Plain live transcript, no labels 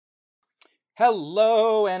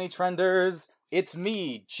Hello, Annie-Trenders! It's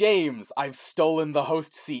me, James! I've stolen the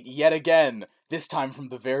host seat yet again, this time from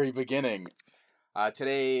the very beginning.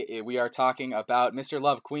 Today we are talking about Mr.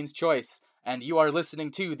 Love, Queen's Choice, and you are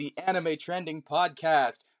listening to the Anime Trending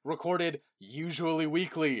Podcast, recorded usually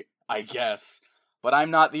weekly, I guess. But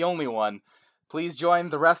I'm not the only one. Please join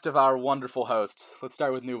the rest of our wonderful hosts. Let's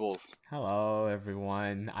start with Noobles. Hello,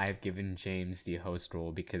 everyone. I've given James the host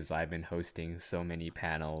role because I've been hosting so many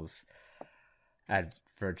panels at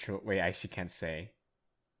virtual. Wait, I actually can't say.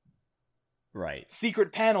 Right.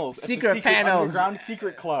 Secret panels. At Secret the secret panels. Underground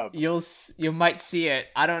secret club. You might see it.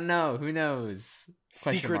 I don't know. Who knows?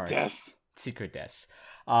 Secret death. Secret death.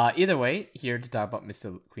 Either way, here to talk about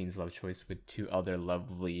Mr. Queen's Love Choice with two other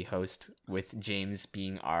lovely hosts, with James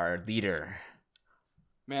being our leader.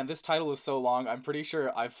 Man, this title is so long, I'm pretty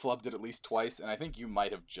sure I've flubbed it at least twice, and I think you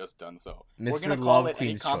might have just done so. Mr. We're gonna call Love it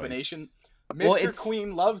Queen's a combination. Choice. Mr.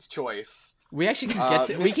 Queen Love's Choice. We actually can get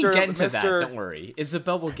to we can get into that, don't worry.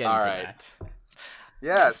 Isabel will get into that.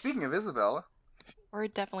 Yeah, Yes. speaking of Isabel. We're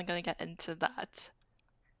definitely going to get into that.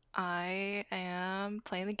 I am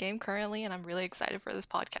playing the game currently, and I'm really excited for this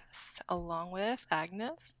podcast, along with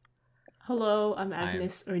Agnes. Hello, I'm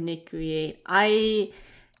Agnes or Nick Create. I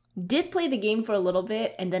did play the game for a little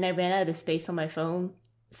bit, and then I ran out of space on my phone,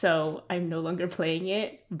 so I'm no longer playing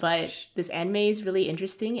it. But this anime is really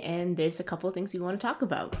interesting, and there's a couple of things we want to talk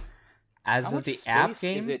about. As How of much the space app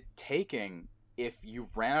game, is it taking if you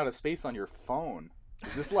ran out of space on your phone?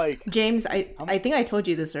 Is this like... James, I think I told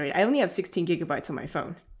you this already. I only have 16 gigabytes on my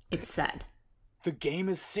phone. It's sad. The game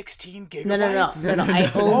is 16 gigabytes? No.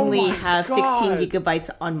 I only my have God. 16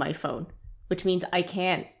 gigabytes on my phone, which means I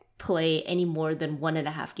can't play any more than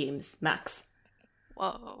 1.5 games max.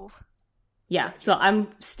 Whoa. Yeah, so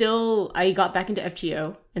I got back into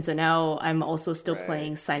FGO, and so now I'm also still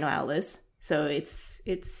playing Sino Atlas. So it's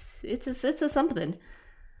a something.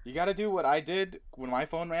 You gotta do what I did when my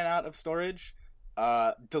phone ran out of storage.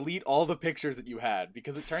 Delete all the pictures that you had,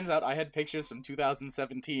 because it turns out I had pictures from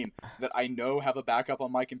 2017 that I know have a backup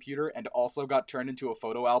on my computer and also got turned into a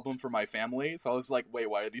photo album for my family. So I was like, wait,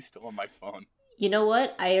 why are these still on my phone? You know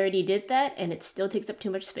what? I already did that, and it still takes up too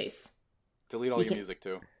much space. Delete all your music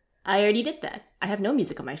too. I already did that. I have no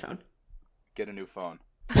music on my phone. Get a new phone.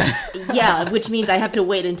 Yeah, which means I have to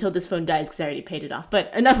wait until this phone dies because I already paid it off.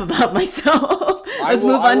 But enough about myself. Let's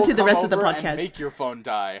move on to the rest of the podcast. And make your phone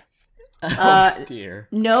die. oh dear.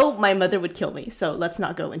 No, my mother would kill me, so let's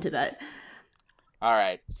not go into that. All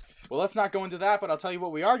right. Well, let's not go into that, but I'll tell you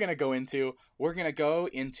what we are going to go into. We're going to go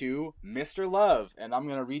into Mr. Love, and I'm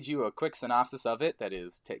going to read you a quick synopsis of it that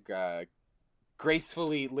is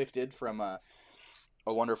gracefully lifted from a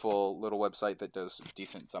wonderful little website that does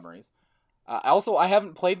decent summaries. I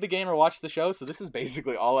haven't played the game or watched the show, so this is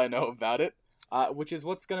basically all I know about it, which is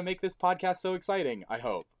what's going to make this podcast so exciting, I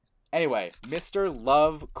hope. Anyway, Mr.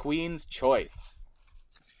 Love, Queen's Choice.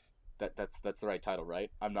 That's the right title, right?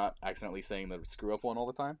 I'm not accidentally saying the screw up one all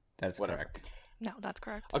the time? That's Whatever. correct. No, that's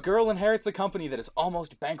correct. A girl inherits a company that is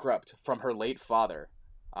almost bankrupt from her late father.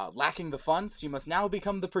 Lacking the funds, she must now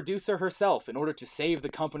become the producer herself in order to save the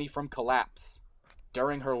company from collapse.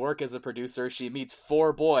 During her work as a producer, she meets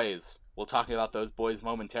 4 boys. We'll talk about those boys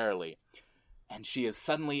momentarily. And she is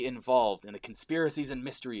suddenly involved in the conspiracies and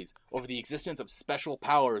mysteries over the existence of special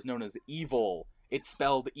powers known as Evil. It's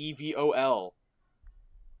spelled EVOL.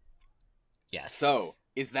 Yes. So,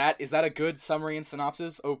 is that a good summary and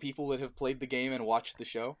synopsis, oh people that have played the game and watched the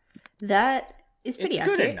show? That is pretty it's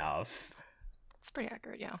accurate. good enough. It's pretty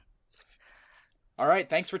accurate, yeah. Alright,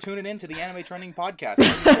 thanks for tuning in to the Anime Trending Podcast.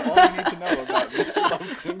 That's all you need to know about Mr.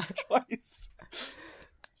 Love, Queen's Choice.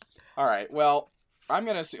 Alright, well, I'm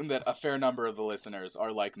going to assume that a fair number of the listeners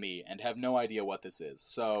are like me and have no idea what this is.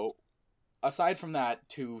 So, aside from that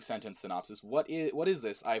 2-sentence synopsis, what is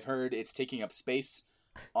this? I've heard it's taking up space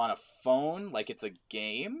on a phone, like it's a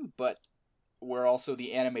game, but we're also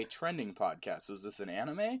the Anime Trending Podcast. So is this an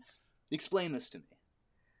anime? Explain this to me.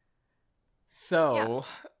 So,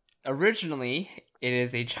 originally, it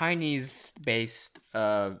is a Chinese-based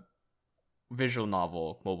visual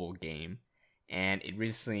novel mobile game, and it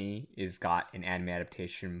recently got an anime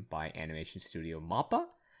adaptation by animation studio MAPPA.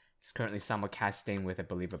 It's currently simulcasting with, I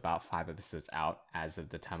believe, about 5 episodes out as of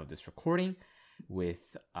the time of this recording,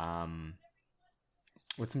 with some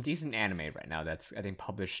decent anime right now that's, I think,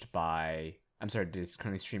 published by... it's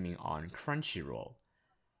currently streaming on Crunchyroll.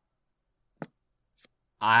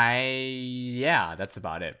 That's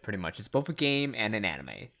about it, pretty much. It's both a game and an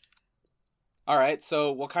anime. Alright,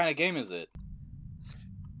 so what kind of game is it?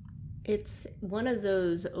 It's one of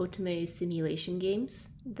those otome simulation games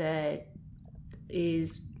that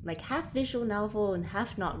is like half visual novel and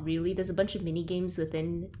half not really. There's a bunch of mini games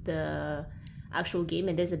within the actual game,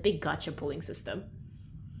 and there's a big gacha pulling system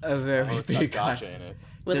A very Oh, it's got big gotcha in it.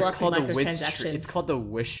 with It's lots of called the wish tree. microtransactions. It's called the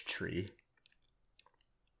wish tree.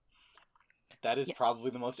 That is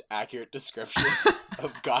probably the most accurate description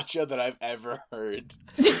of gotcha that I've ever heard.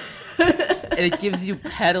 And it gives you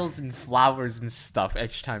petals and flowers and stuff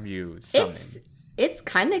each time you summon. It's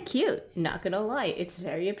kind of cute, not gonna lie. It's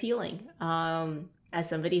very appealing. As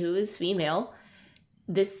somebody who is female,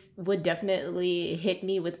 this would definitely hit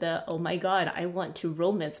me with the, oh my god, I want to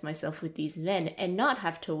romance myself with these men and not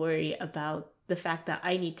have to worry about the fact that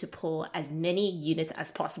I need to pull as many units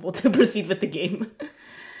as possible to proceed with the game.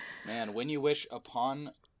 Man, when you wish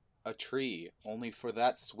upon a tree, only for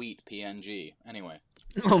that sweet PNG. Anyway.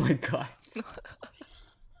 Oh my god.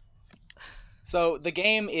 So the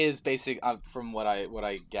game is basic, from what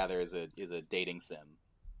I gather, is a dating sim.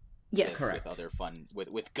 Yes. Correct. With other fun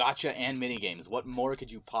with gotcha and mini games. What more could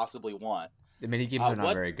you possibly want? The mini games are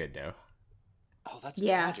not very good though. Oh, that's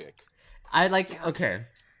Yeah. tragic. I like okay.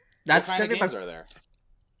 That's what kind gonna of be games my are there?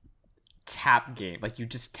 tap game. Like you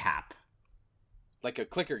just tap. Like a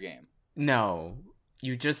clicker game. No,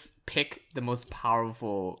 you just pick the most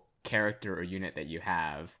powerful character or unit that you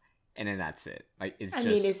have, and then that's it. Like it's I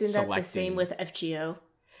just mean, isn't that the same selecting- with FGO?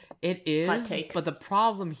 It Hot is, take. but the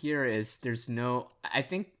problem here is there's no. I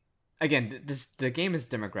think again, the game is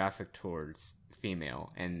demographic towards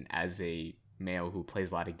female, and as a male who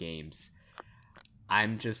plays a lot of games,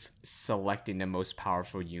 I'm just selecting the most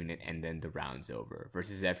powerful unit and then the round's over.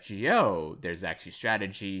 Versus FGO, there's actually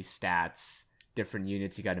strategy, stats, different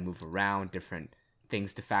units you got to move around, different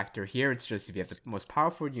things to factor. Here, it's just if you have the most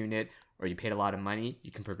powerful unit or you paid a lot of money,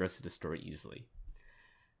 you can progress through the story easily.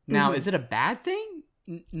 Now, Mhm. is it a bad thing?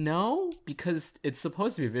 No, because it's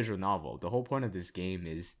supposed to be a visual novel. The whole point of this game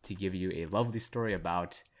is to give you a lovely story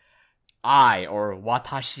about I or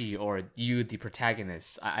Watashi or you, the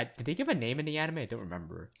protagonist. Did they give a name in the anime? I don't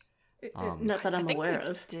remember. Not that I I'm think aware they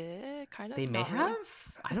of. did, kind of. They may not really. have?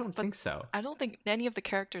 I don't But think so. I don't think any of the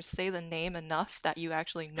characters say the name enough that you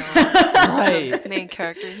actually know Right. the main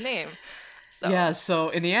character's name. So, Yeah, so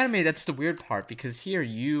in the anime, that's the weird part because here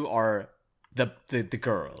you are the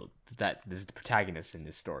girl that is the protagonist in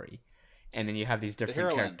this story, and then you have these different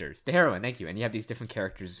heroine. characters. The heroine, thank you, and you have these different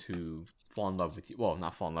characters who fall in love with you. Well,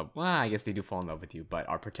 not fall in love. Well, I guess they do fall in love with you, but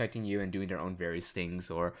are protecting you and doing their own various things,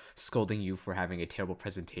 or scolding you for having a terrible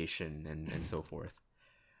presentation and so forth.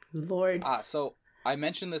 Lord. So I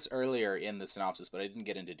mentioned this earlier in the synopsis, but I didn't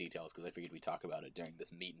get into details because I figured we'd talk about it during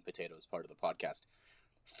this meat and potatoes part of the podcast.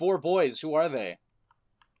 4 boys, who are they?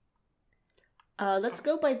 Let's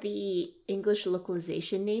go by the English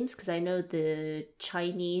localization names because I know the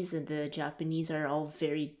Chinese and the Japanese are all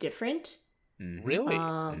very different. Mhm. Really?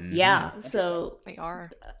 Mhm. Yeah, so they are.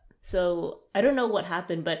 I don't know what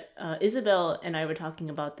happened, but Isabel and I were talking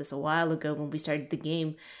about this a while ago when we started the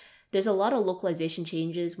game. There's a lot of localization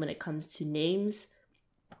changes when it comes to names,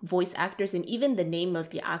 voice actors, and even the name of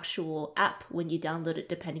the actual app when you download it,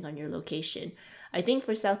 depending on your location. I think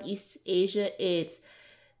for Southeast Asia, it's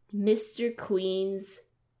Mr. Queen's.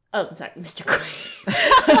 Oh, sorry, Mr.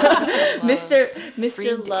 Queen. Mr.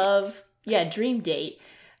 Dream Love. Yeah, Dream Date.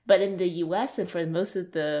 But in the US and for most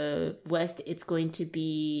of the West, it's going to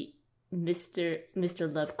be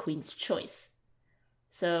Mr. Love Queen's Choice.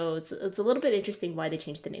 So it's a little bit interesting why they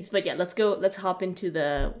changed the names. But yeah, let's hop into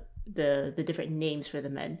the different names for the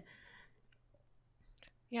men.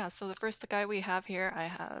 Yeah, so the first guy we have here, I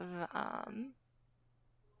have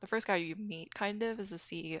the first guy you meet kind of is a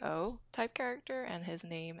CEO type character, and his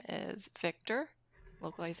name is Victor,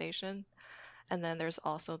 localization. And then there's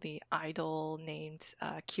also the idol named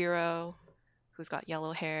Kiro, who's got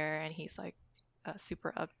yellow hair, and he's like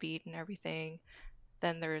super upbeat and everything.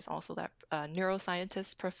 Then there's also that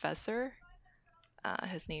neuroscientist professor.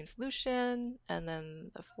 His name's Lucian. And then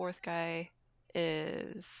the fourth guy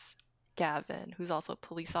is Gavin, who's also a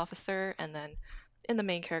police officer. And then in the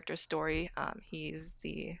main character story, he's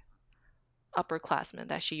the upperclassman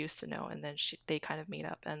that she used to know, and then they kind of meet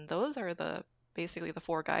up. And those are basically the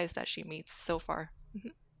 4 guys that she meets so far.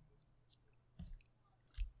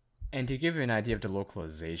 And to give you an idea of the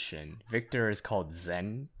localization, Victor is called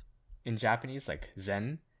Zen in Japanese, like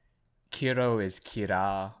Zen. Kiro is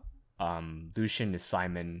Kira. Lucian is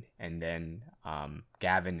Simon, and then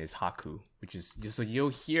Gavin is Haku, which is so you'll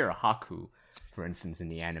hear Haku, for instance, in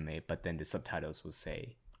the anime, but then the subtitles will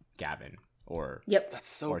say Gavin or Yep. That's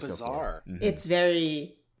so or so bizarre. forth. Mhm. It's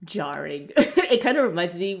very jarring. It kind of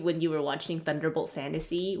reminds me when you were watching Thunderbolt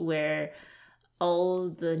Fantasy, where all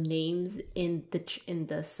the names in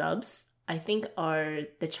the subs, I think, are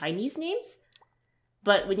the Chinese names.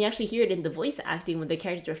 But when you actually hear it in the voice acting, when the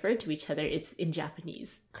characters refer to each other, it's in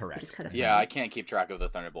Japanese. Correct. Which is kind of Yeah, I can't keep track of the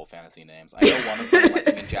Thunderbolt fantasy names. I know one of them, I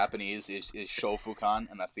think in Japanese, is Shofukan,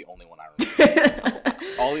 and that's the only one I remember.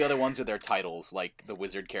 All the other ones are their titles. Like the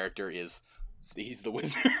wizard character he's the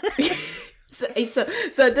wizard. So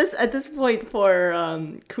at this point for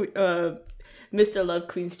Mr. Love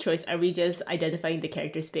Queen's Choice, are we just identifying the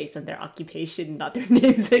characters based on their occupation, not their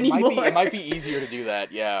names anymore? It might be easier to do that,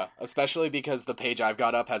 yeah. Especially because the page I've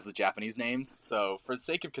got up has the Japanese names. So for the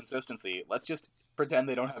sake of consistency, let's just pretend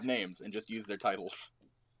they don't have names and just use their titles.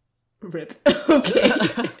 Rip. Okay.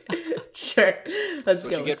 Sure. Let's That's go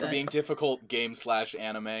what you with get for that. being difficult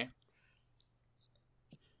game/anime.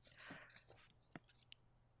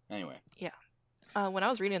 Anyway. When I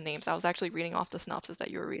was reading the names, I was actually reading off the synopsis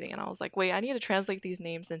that you were reading, and I was like, wait, I need to translate these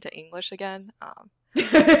names into English again.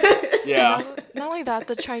 Yeah. Not only that,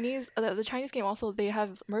 the Chinese game also, they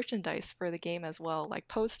have merchandise for the game as well, like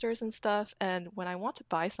posters and stuff. And when I want to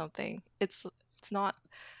buy something, it's not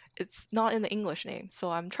in the English name.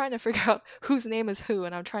 So I'm trying to figure out whose name is who,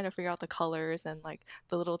 and I'm trying to figure out the colors and like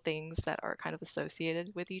the little things that are kind of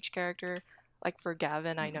associated with each character. Like for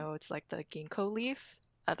Gavin, I know it's like the ginkgo leaf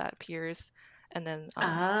that appears. And then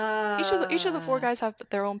each of the four guys have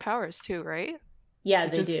their own powers too, right? Yeah,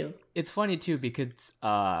 they do. It's funny too because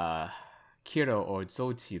Kiro or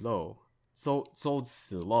Zhou Zilo,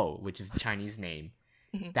 which is the Chinese name,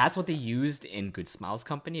 that's what they used in Good Smiles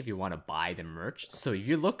Company if you want to buy the merch. So if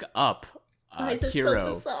you look up Why is it so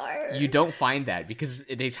Kiro, bizarre? you don't find that because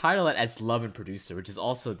they title it as Love and Producer, which is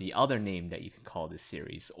also the other name that you can call this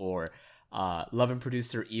series, or Love and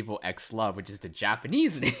Producer Evil X Love, which is the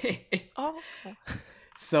Japanese name. Oh.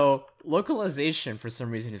 So localization for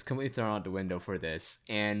some reason is completely thrown out the window for this,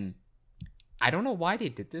 and I don't know why they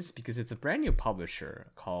did this because it's a brand new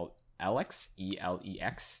publisher called Elex,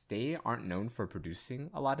 ELEX. They aren't known for producing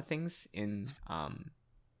a lot of things in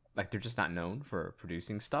like they're just not known for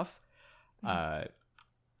producing stuff.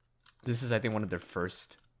 This is, I think, one of their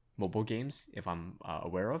first mobile games, if I'm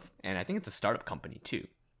aware of, and I think it's a startup company too.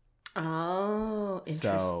 Oh,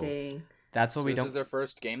 interesting. So that's what we don't. This is their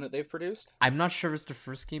first game that they've produced? I'm not sure it's the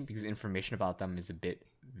first game because information about them is a bit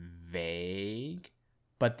vague.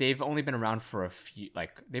 But they've only been around for a few.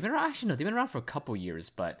 They've been around for a couple years.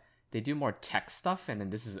 But they do more tech stuff, and then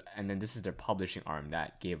this is their publishing arm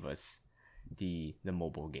that gave us the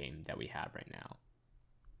mobile game that we have right now.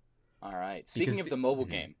 All right. Speaking of the mobile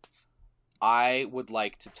game, I would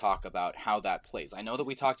like to talk about how that plays. I know that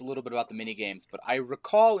we talked a little bit about the mini games, but I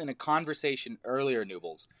recall in a conversation earlier,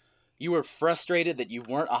 Noobles, you were frustrated that you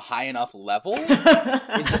weren't a high enough level.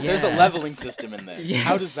 There's a leveling system in this. Yes.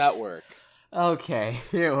 How does that work? Okay,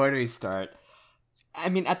 here, where do we start? I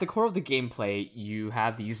mean, at the core of the gameplay, you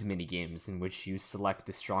have these mini games in which you select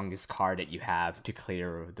the strongest card that you have to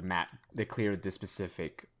clear the map, to clear the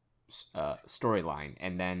specific storyline,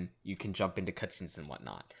 and then you can jump into cutscenes and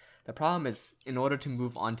whatnot. The problem is, in order to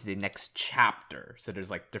move on to the next chapter, so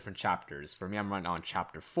there's like different chapters. For me, I'm right now on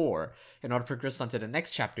chapter 4. In order to progress onto the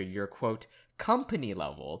next chapter, your quote company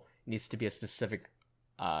level needs to be a specific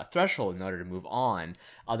threshold in order to move on.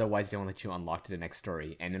 Otherwise, they won't let you unlock to the next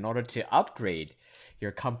story. And in order to upgrade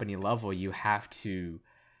your company level, you have to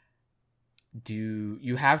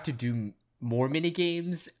do more mini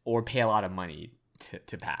games or pay a lot of money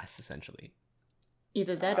to pass, essentially.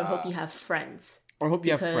 Either that or hope you have friends. Or hope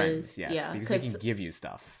you have friends, yes, yeah, because they can give you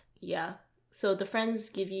stuff. Yeah. So the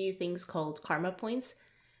friends give you things called karma points,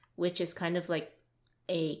 which is kind of like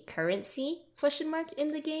a currency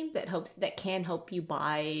in the game that can help you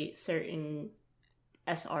buy certain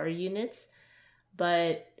SR units.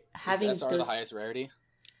 But having is SR the highest rarity?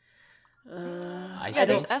 I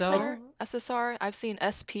there's think so. SR, SSR. I've seen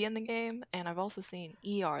SP in the game, and I've also seen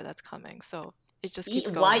ER that's coming. So it just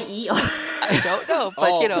keeps going. Why ER? I don't know,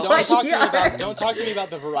 but you know. Don't talk to me about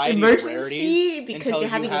the variety Emergency, of rarities because until you're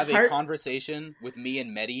having you have a heart- a conversation with me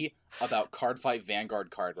and Medi about Card Fight Vanguard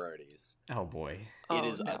card rarities. Oh boy. It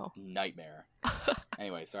is no. a nightmare.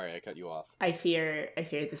 Anyway, sorry, I cut you off. I fear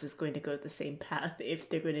this is going to go the same path if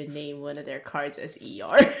they're going to name one of their cards as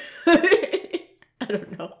ER. I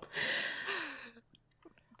don't know.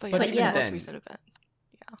 But even yeah, the most then- recent event.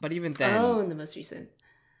 But even then, Oh, the most recent.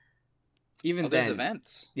 even There's then,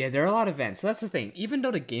 events. yeah, there are a lot of events. So that's the thing. Even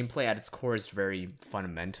though the gameplay at its core is very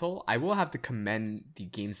fundamental, I will have to commend the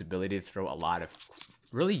game's ability to throw a lot of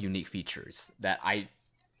really unique features that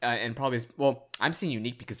and probably, well, I'm saying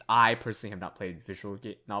unique because I personally have not played visual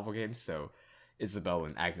novel games. So, Isabel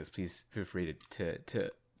and Agnes, please feel free to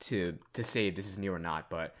say if this is new or not.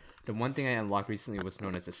 But the one thing I unlocked recently was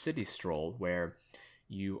known as a city stroll, where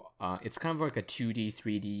it's kind of like a 2D,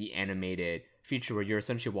 3D animated feature where you're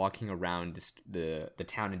essentially walking around the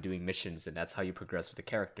town and doing missions, and that's how you progress with the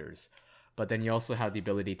characters. But then you also have the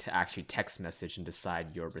ability to actually text message and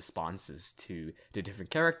decide your responses to the different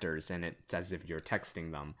characters, and it's as if you're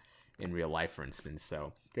texting them in real life, for instance.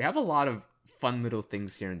 So they have a lot of fun little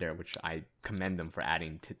things here and there, which I commend them for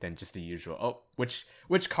adding to than just the usual. Oh, which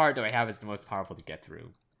card do I have is the most powerful to get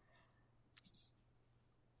through?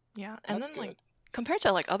 Yeah, and That's then like good. compared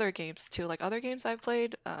to like other games too, like other games I've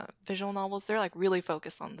played, visual novels, they're like really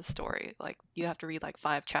focused on the story. Like you have to read like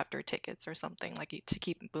 5 chapter tickets or something like to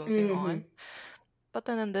keep moving on. But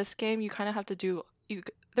then in this game, you kind of have to do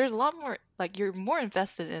there's a lot more like you're more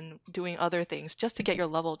invested in doing other things just to get your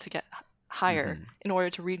level to get higher in order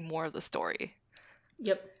to read more of the story.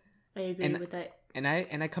 Yep, I agree with that. And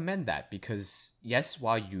I commend that, because yes,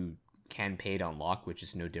 while you can pay to unlock, which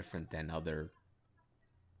is no different than other,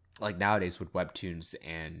 like nowadays with webtoons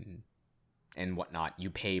and whatnot, you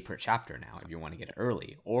pay per chapter now if you want to get it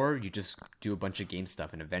early, or you just do a bunch of game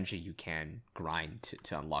stuff and eventually you can grind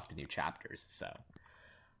to unlock the new chapters. So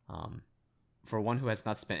for one who has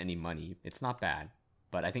not spent any money, it's not bad.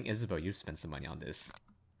 But I think, Isabel, you spent some money on this.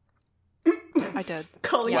 I did.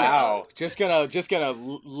 Calling Wow, just gonna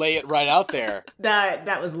lay it right out there.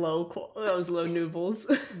 that was low. That was low noobles.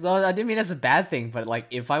 No, I didn't mean as a bad thing, but like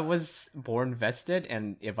if I was more invested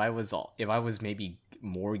and if I was maybe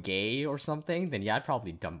more gay or something, then yeah, I'd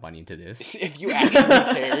probably dump money into this. If you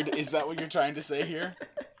actually cared, is that what you're trying to say here?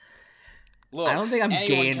 Look, I don't think I'm gay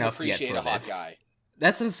anyone can enough yet appreciate for a hot this. guy.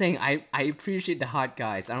 That's what I'm saying. I appreciate the hot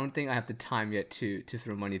guys. I don't think I have the time yet to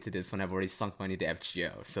throw money to this when I've already sunk money to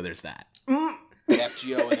FGO. So there's that.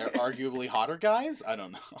 FGO and they're arguably hotter guys? I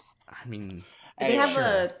don't know. I mean, They have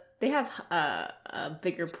sure. they have a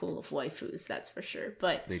bigger pool of waifus, that's for sure.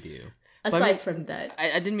 But They do. aside But I mean, from that,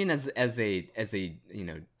 I didn't mean as a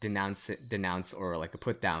denounce or like a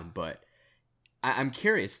put down, but I'm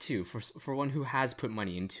curious too for one who has put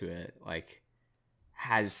money into it, like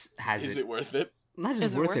has Is it worth it? not just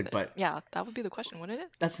Is it worth it, but yeah, that would be the question, wouldn't it?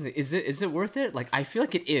 that's the thing. Is it worth it? Like I feel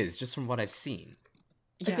like it is, just from what I've seen.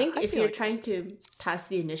 I think if feel you're like trying to pass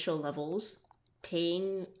the initial levels,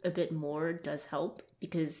 paying a bit more does help,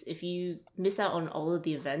 because if you miss out on all of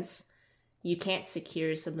the events, you can't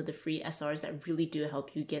secure some of the free SRs that really do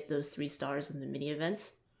help you get those 3 stars in the mini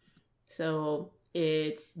events. So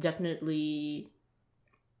it's definitely,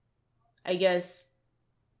 I guess,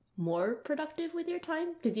 more productive with your time,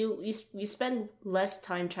 because you spend less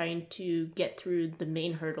time trying to get through the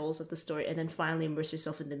main hurdles of the story and then finally immerse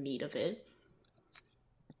yourself in the meat of it.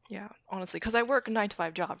 Yeah, honestly, because I work a 9 to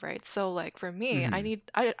 5 job, right? So like for me,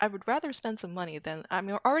 I would rather spend some money than I'm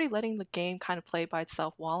already letting the game kind of play by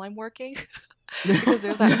itself while I'm working, because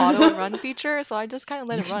there's that auto run feature. So I just kind of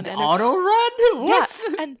let it run. And Auto run? What?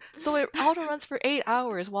 yeah, and so it auto runs for 8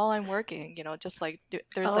 hours while I'm working. You know, just like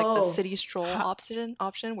there's like the Oh. city stroll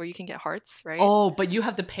option where you can get hearts, right? Oh, but you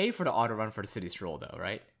have to pay for the auto run for the city stroll, though,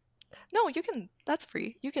 right? No, you can. That's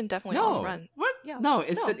free. You can definitely No. auto run. What? Yeah. No,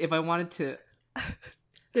 it No. said if I wanted to.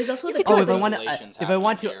 There's also You the could do Oh, it if I with want to, regulations if I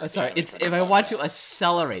want happening to, here. sorry, Yeah, it's for if the I want to podcast.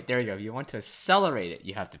 accelerate. There you go. If you want to accelerate it,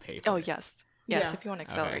 you have to pay for Oh it. yes, Yeah. if you want to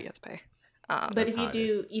accelerate, Okay. you have to pay. But That's if how you it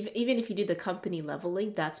do, even if you do the company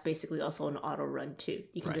leveling, that's basically also an auto run too.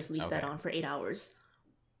 You can Right, just leave that okay. on for 8 hours.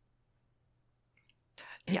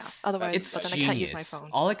 Yeah, otherwise- it's but then I genius. can't use my phone.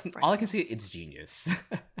 All I can Right. say, it's genius.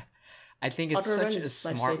 I think it's Auto run such a is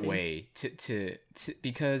smart life-saving. way to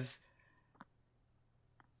because.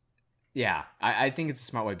 Yeah, I think it's a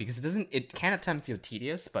smart way because it can at times feel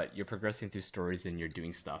tedious, but you're progressing through stories and you're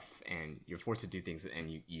doing stuff and you're forced to do things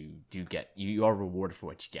and you are rewarded for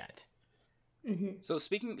what you get. Mm-hmm. So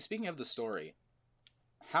speaking of the story,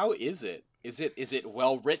 how is it? Is it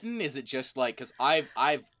well written? Is it just like, because I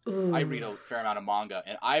read a fair amount of manga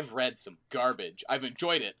and I've read some garbage. I've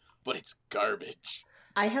enjoyed it, but it's garbage.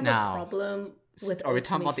 I have Now, a problem with. Are we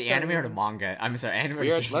talking about the anime or the storylines. manga? I'm sorry, anime or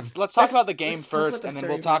the game? Let's talk Let's- about the game let's talk about first, the and then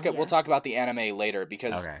we'll storyline, talk yeah. talk about the anime later,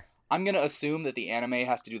 because Okay. I'm gonna assume that the anime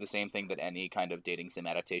has to do the same thing that any kind of dating sim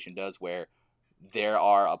adaptation does, where there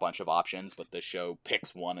are a bunch of options, but the show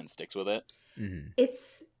picks one and sticks with it. Mm-hmm.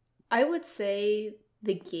 I would say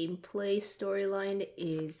the gameplay storyline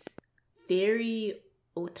is very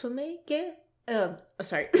otome-ge.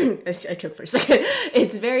 Sorry, I took for a second.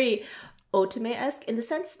 It's very otome-esque in the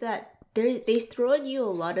sense that they throw at you a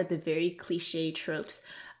lot of the very cliche tropes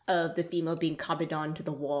of the female being copied onto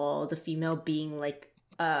the wall, the female being like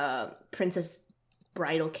princess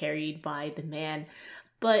bridal carried by the man,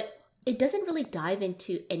 but it doesn't really dive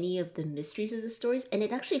into any of the mysteries of the stories, and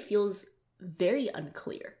it actually feels very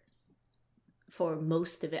unclear for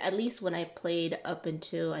most of it. At least when I played up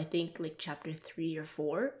until I think like chapter 3 or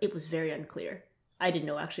 4, it was very unclear. I didn't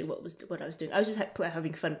know actually what I was doing. I was just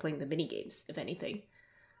having fun playing the mini games, if anything.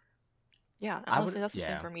 Yeah, honestly, that's the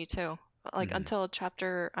same for me too. Like until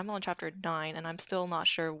I'm on chapter 9, and I'm still not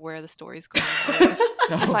sure where the story's going.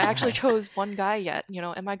 If I actually chose one guy yet,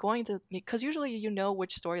 am I going to? Because usually you know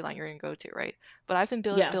which storyline you're gonna go to, right? But I've been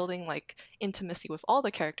building like intimacy with all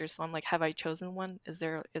the characters, so I'm like, have I chosen one? Is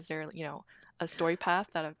there a story path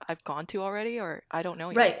that I've gone to already, or I don't know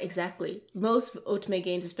yet? Right, exactly. Most otome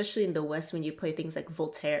games, especially in the West, when you play things like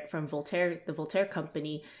Voltaire, the Voltaire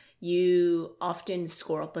Company, you often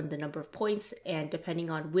score up on the number of points, and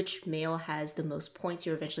depending on which male has the most points,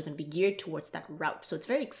 you're eventually going to be geared towards that route. So it's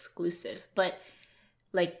very exclusive. But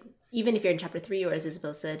like, even if you're in chapter 3, or as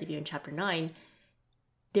Isabel said, if you're in chapter 9,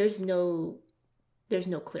 there's no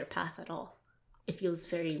clear path at all. It feels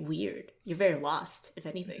very weird. You're very lost, if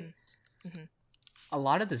anything. Mm-hmm. A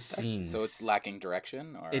lot of the scenes. So it's lacking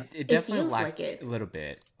direction, or it definitely feels lacked like it. a little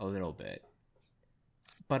bit.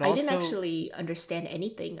 But I didn't actually understand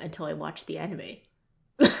anything until I watched the anime.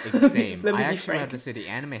 Same. Let me I be actually frank. have to say the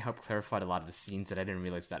anime helped clarify a lot of the scenes that I didn't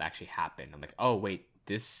realize that actually happened. I'm like, oh wait,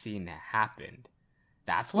 this scene happened.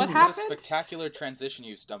 That's what What happened? a spectacular transition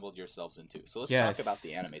you stumbled yourselves into. So let's Yes. talk about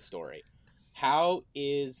the anime story. How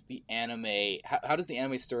is the anime? How does the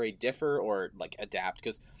anime story differ or like adapt?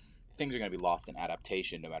 Because things are going to be lost in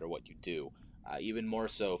adaptation no matter what you do. Even more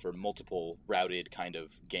so for multiple routed kind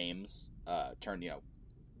of games.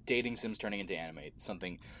 Dating sims turning into anime.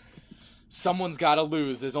 Someone's got to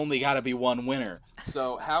lose. There's only got to be one winner.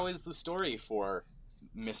 So how is the story for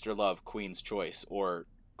Mr. Love, Queen's Choice, or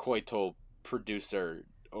Koito Producer,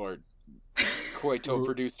 or Koito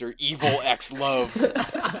Producer Evil X Love?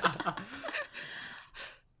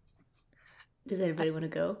 Does anybody want to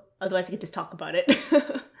go? Otherwise, I could just talk about it.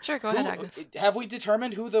 Sure, go ahead, Agnes. Have we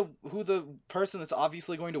determined who the person that's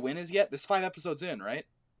obviously going to win is yet? There's 5 episodes in, right?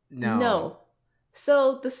 No.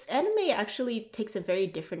 So this anime actually takes a very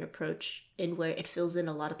different approach in where it fills in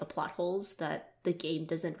a lot of the plot holes that the game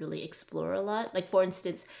doesn't really explore a lot. Like, for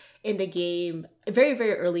instance, in the game, very,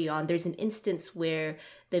 very early on, there's an instance where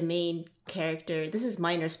the main character, this is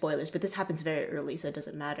minor spoilers, but this happens very early, so it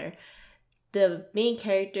doesn't matter. The main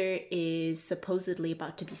character is supposedly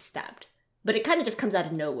about to be stabbed, but it kind of just comes out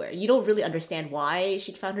of nowhere. You don't really understand why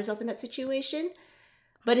she found herself in that situation.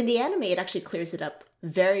 But in the anime, it actually clears it up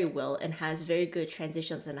very well and has very good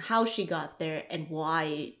transitions on how she got there and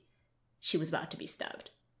why she was about to be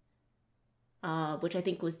stabbed, which I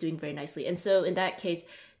think was doing very nicely. And so in that case,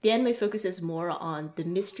 the anime focuses more on the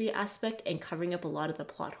mystery aspect and covering up a lot of the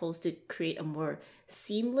plot holes to create a more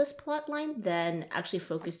seamless plot line than actually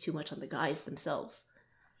focus too much on the guys themselves.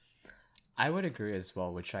 I would agree as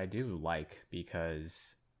well, which I do like,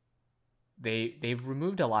 because they've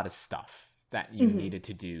removed a lot of stuff that you needed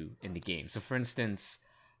to do in the game. So for instance,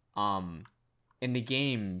 in the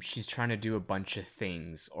game, she's trying to do a bunch of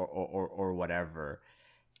things or whatever.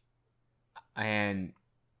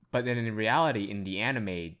 But then in reality, in the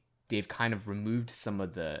anime, they've kind of removed some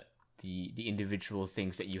of the individual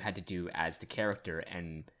things that you had to do as the character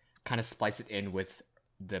and kind of splice it in with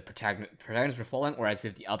the protagonist were falling, or as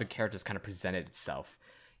if the other characters kind of presented itself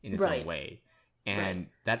in its own way. And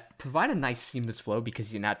that provided a nice seamless flow,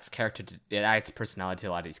 because it adds personality to a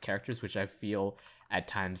lot of these characters, which I feel at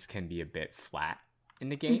times can be a bit flat in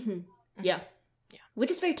the game. Mm-hmm. Yeah. Which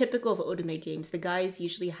is very typical of otome games. The guys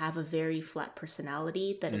usually have a very flat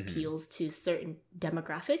personality that appeals to certain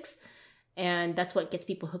demographics, and that's what gets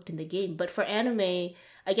people hooked in the game. But for anime,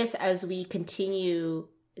 I guess as we continue,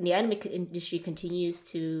 the anime industry continues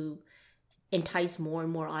to entice more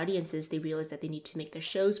and more audiences, they realize that they need to make their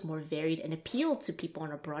shows more varied and appeal to people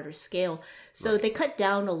on a broader scale. So they cut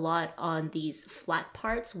down a lot on these flat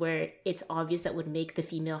parts where it's obvious that would make the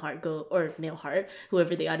female heart go, or male heart,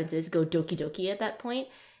 whoever the audience is, go doki doki at that point,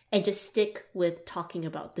 and just stick with talking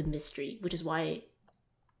about the mystery, which is why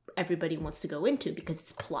everybody wants to go into, because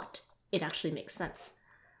it's plot. It actually makes sense.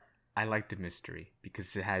 I like the mystery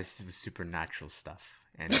because it has supernatural stuff.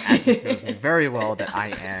 And Agnes knows me very well that I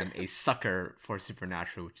am a sucker for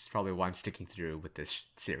supernatural, which is probably why I'm sticking through with this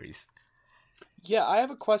series. Yeah, I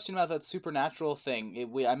have a question about that supernatural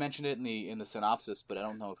thing. I mentioned it in the synopsis, but I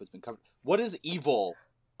don't know if it's been covered. What is evil?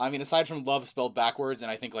 I mean, aside from love spelled backwards,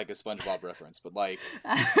 and I think like a SpongeBob reference, but like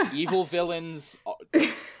evil villains,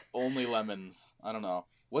 only lemons. I don't know.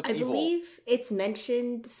 What's evil? I believe it's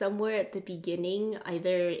mentioned somewhere at the beginning,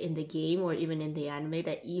 either in the game or even in the anime,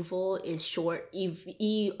 that evil is short,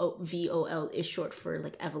 E-V-O-L is short for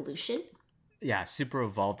like evolution. Yeah, super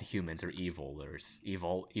evolved humans are evolvers.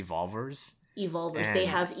 Evolvers. Evolvers. They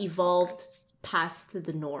have evolved past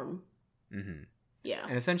the norm. Mm-hmm. Yeah.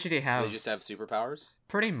 And essentially they So have they just have superpowers?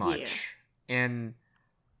 pretty much. And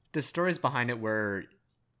the stories behind it where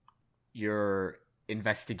you're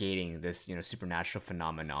investigating this, supernatural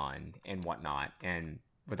phenomenon and whatnot. And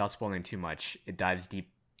without spoiling too much, it dives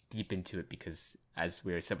deep into it because, as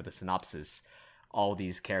we said with the synopsis, all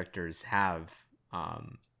these characters have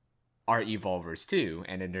are evolvers too,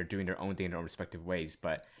 and then they're doing their own thing in their own respective ways.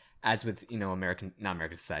 But as with not American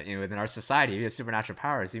society, within our society, if you have supernatural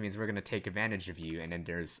powers, it means we're going to take advantage of you. And then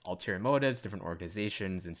there's ulterior motives, different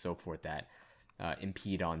organizations, and so forth that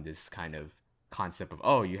impede on this kind of concept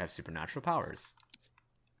of you have supernatural powers.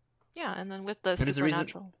 Yeah, and then with the But there's a reason-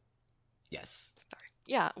 supernatural. Yes.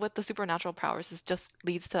 Yeah, with the supernatural powers, it just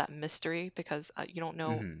leads to that mystery because you don't know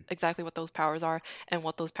Mhm. exactly what those powers are and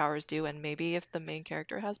what those powers do, and maybe if the main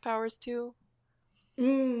character has powers too.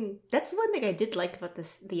 That's one thing I did like about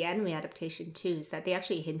the anime adaptation too, is that they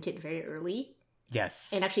actually hinted very early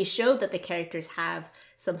Yes. and actually showed that the characters have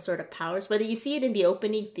some sort of powers. Whether you see it in the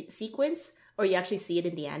opening sequence or you actually see it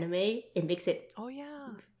in the anime, it makes it. Oh yeah.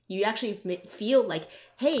 You actually feel like,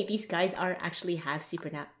 hey, these guys are actually have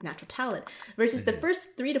supernatural talent. Versus the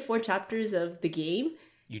first 3 to 4 chapters of the game,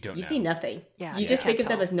 you don't you know. see nothing. Yeah, You you just can't think of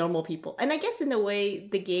them tell. as normal people. And I guess in a way,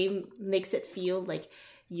 the game makes it feel like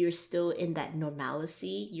you're still in that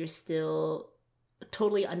normalcy. You're still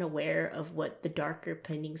totally unaware of what the darker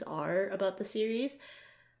pinnings are about the series.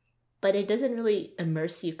 But it doesn't really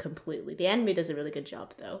immerse you completely. The anime does a really good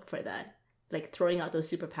job, though, for that. Like, throwing out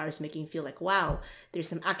those superpowers, making you feel like, wow, there's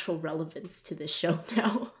some actual relevance to this show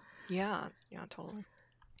now. Yeah, totally.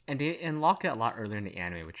 And they unlock it a lot earlier in the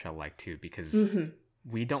anime, which I like too, because Mhm.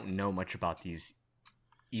 we don't know much about these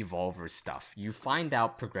evolver stuff. You find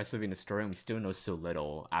out progressively in the story, and we still know so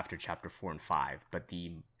little after chapter 4 and 5. But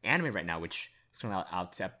the anime right now, which is coming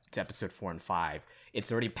out to episode 4 and 5,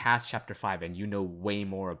 it's already past chapter 5, and you know way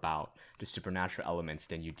more about the supernatural elements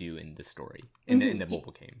than you do in the story, in the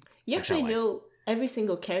mobile game. You which I actually like. know every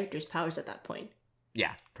single character's powers at that point.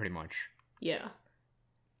 Yeah, pretty much. Yeah.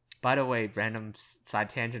 By the way, random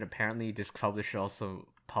side tangent, apparently this publisher also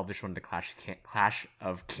published one of the Clash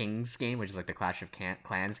of Kings game, which is like the Clash of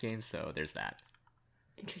Clans game, so there's that.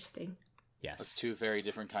 Interesting. Yes. That's 2 very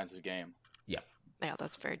different kinds of game. Yep. Yeah,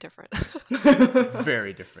 that's very different.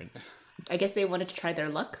 Very different. I guess they wanted to try their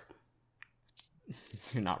luck.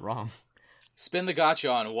 You're not wrong. Spin the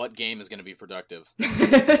gotcha on what game is going to be productive.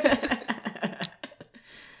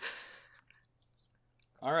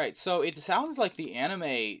 All right, so it sounds like the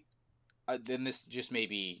anime, then this just may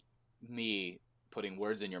be me putting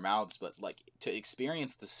words in your mouths, but like to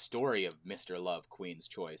experience the story of Mr. Love, Queen's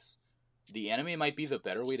Choice, the anime might be the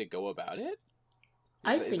better way to go about it?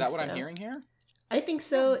 Is that what I'm hearing here? I think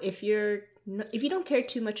so. If you don't care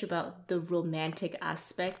too much about the romantic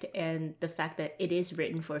aspect and the fact that it is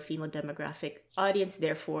written for a female demographic audience,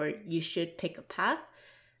 therefore you should pick a path.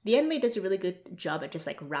 The anime does a really good job at just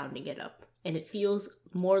like rounding it up, and it feels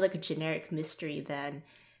more like a generic mystery than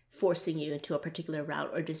forcing you into a particular route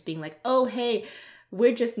or just being like, oh hey,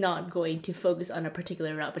 we're just not going to focus on a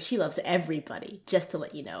particular route, but she loves everybody, just to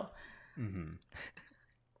let you know. Mm-hmm.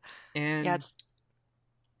 And Yeah,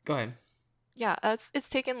 go ahead. it's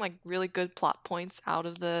taken like really good plot points out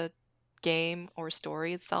of the game or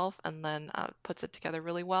story itself and then puts it together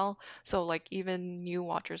really well. So like even new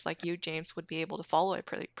watchers like you, James, would be able to follow it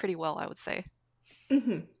pretty well, I would say.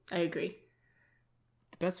 I agree.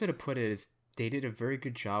 The best way to put it is they did a very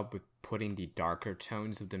good job with putting the darker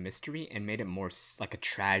tones of the mystery and made it more like a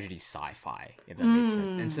tragedy sci-fi, if that makes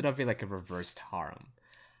sense, instead of like a reversed harem.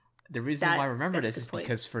 The reason why I remember this is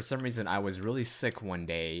because for some reason I was really sick one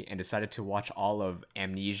day and decided to watch all of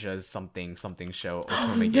Amnesia's something show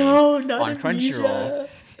Otome game on Crunchyroll,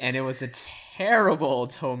 and it was a terrible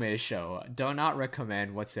Otome show. Do not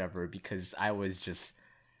recommend whatsoever because I was just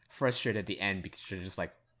frustrated at the end because you're just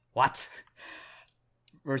like, what?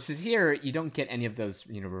 Versus here, you don't get any of those,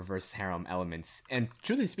 reverse harem elements. And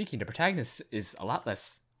truly speaking, the protagonist is a lot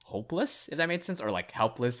less hopeless, if that made sense, or like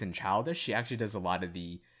helpless and childish. She actually does a lot of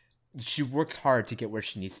she works hard to get where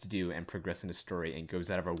she needs to do and progress in the story and goes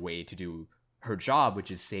out of her way to do her job,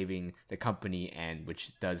 which is saving the company and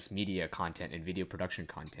which does media content and video production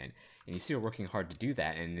content. And you see her working hard to do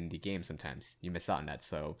that, and in the game sometimes you miss out on that.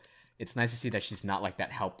 So it's nice to see that she's not like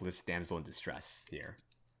that helpless damsel in distress here.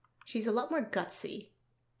 She's a lot more gutsy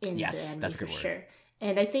in the anime, that's a good for word. sure.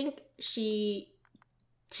 And I think she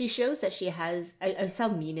shows that she has, I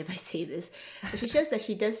sound mean if I say this, but she shows that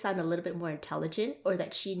she does sound a little bit more intelligent, or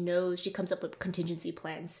that she comes up with contingency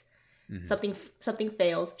plans. Mm-hmm. Something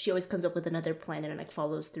fails, she always comes up with another plan and like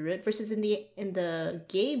follows through it. Versus in the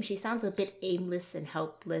game, she sounds a bit aimless and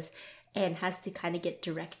helpless, and has to kind of get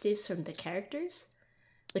directives from the characters,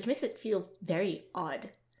 which makes it feel very odd.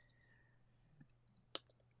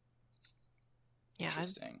 Yeah, I'm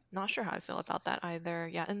Interesting. not sure how I feel about that either.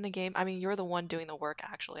 Yeah, in the game, I mean, you're the one doing the work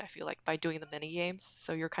actually, I feel like, by doing the mini games.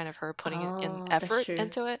 So you're kind of her putting in Oh, that's effort true.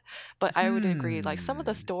 into it. But I would agree, like some of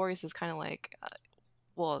the Hmm. stories is kind of like,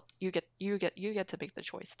 well, you get to make the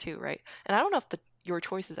choice too, right? And I don't know if your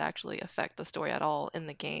choices actually affect the story at all in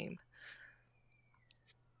the game.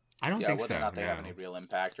 I don't Yeah, think whether so. or not they have no. any real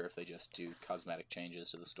impact, or if they just do cosmetic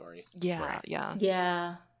changes to the story. Yeah, Right. yeah.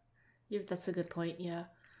 Yeah. That's a good point, yeah.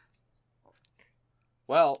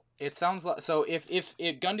 Well, it sounds like so. If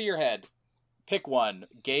gun to your head, pick one: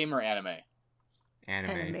 game or anime.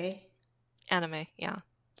 Anime. Anime, yeah.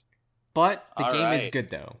 But the All game is right. good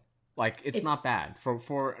though. Like it's not bad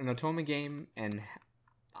for an Otome game, and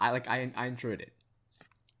I enjoyed it.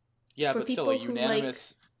 Yeah, For but still a people who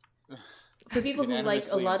unanimous. For people who like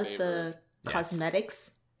a unanimously in lot of favor the Yes.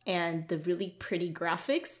 cosmetics and the really pretty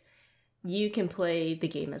graphics, you can play the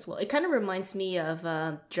game as well. It kind of reminds me of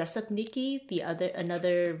Dress Up Nikki,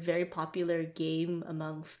 another very popular game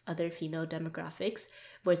among other female demographics,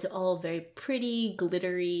 where it's all very pretty,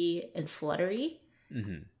 glittery, and fluttery,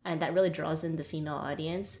 Mm-hmm. and that really draws in the female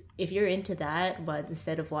audience. If you're into that, but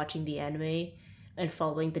instead of watching the anime and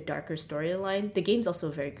following the darker storyline, the game's also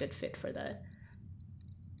a very good fit for that.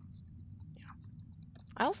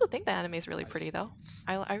 I also think the anime is really I pretty see. though.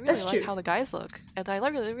 I really That's like true. how the guys look, and I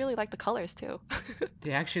really like the colors too.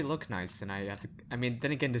 They actually look nice, and I have to. I mean,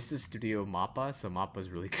 then again, this is Studio Mappa, so Mappa's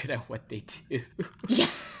really good at what they do. Yeah,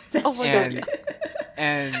 that's Oh my true. God,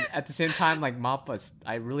 And at the same time, like Mappa's,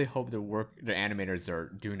 I really hope their animators are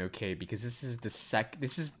doing okay, because this is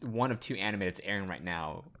this is one of two anime that's airing right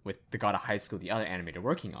now with the God of High School, the other anime they're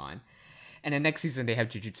working on. And then next season they have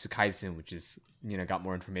Jujutsu Kaisen, which is got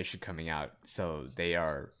more information coming out, so they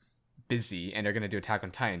are busy, and they're gonna do Attack on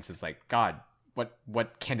Titan. So it's like, God,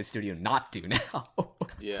 what can the studio not do now?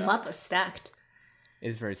 Yeah, Mappa's stacked.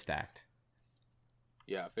 It's very stacked.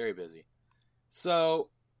 yeah, very busy. So,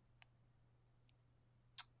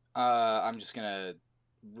 I'm just gonna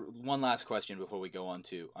one last question before we go on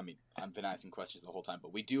to. I mean, I've been asking questions the whole time,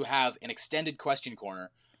 but we do have an extended question corner.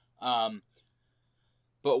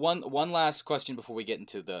 But one last question before we get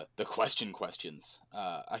into the questions.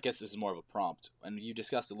 I guess this is more of a prompt, and you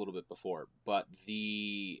discussed a little bit before, but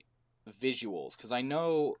the visuals, because I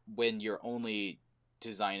know when you're only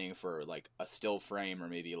designing for like a still frame or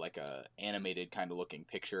maybe like a animated kind of looking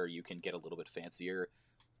picture, you can get a little bit fancier.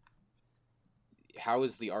 How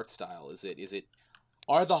is the art style? Is it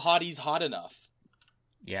are the hotties hot enough?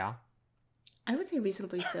 Yeah. I would say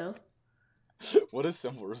reasonably so. What a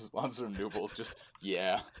simple response from Noobles. Just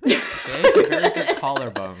yeah. They have very good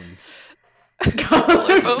collarbones.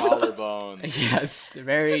 Collarbones. Yes,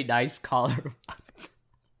 very nice collarbones.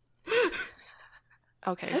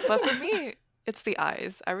 Okay, but for me, it's the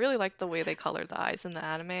eyes. I really like the way they colored the eyes in the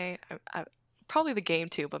anime. Probably the game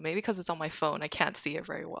too, but maybe because it's on my phone, I can't see it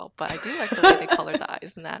very well. But I do like the way they colored the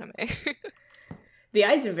eyes in the anime. The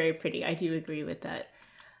eyes are very pretty. I do agree with that.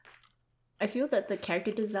 I feel that the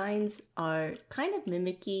character designs are kind of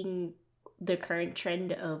mimicking the current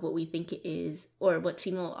trend of what we think it is, or what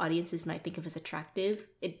female audiences might think of as attractive.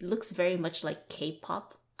 It looks very much like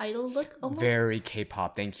K-pop idol look, almost. Very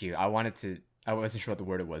K-pop. Thank you. I wasn't sure what the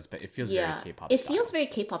word it was, but it feels Yeah, very K-pop. it style. feels very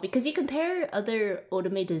K-pop because you compare other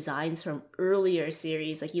otome designs from earlier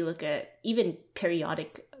series, like you look at even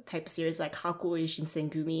periodic type of series like Hakuoi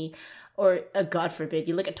Shinsengumi, or God forbid,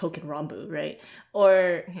 you look at Token Rambu, right?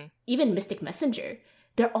 Or even Mystic Messenger.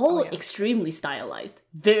 They're all extremely stylized,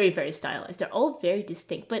 very, very stylized. They're all very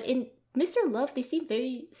distinct. But in Mr. Love, they seem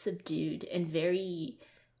very subdued and very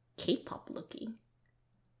K-pop looking.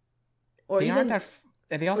 Or They even aren't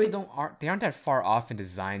that. They also they aren't that far off in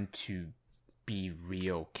design to be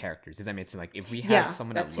real characters. Does that make sense? Like if we had Yeah,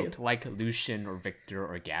 someone that that too. looked like Lucian or Victor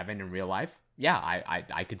or Gavin in real life, yeah,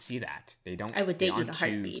 I could see that. They don't. I would they date you in a aren't too-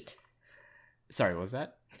 heartbeat. Sorry, what was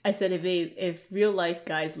that? I said if real life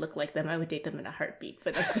guys look like them, I would date them in a heartbeat.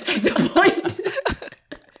 But that's besides the point.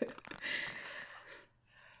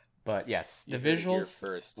 But yes, the You heard it here visuals.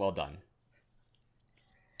 first. Well done.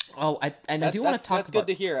 Oh, I do want to talk That's about. good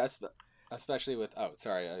to hear, especially with. Oh,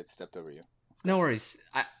 sorry, I stepped over you. No worries.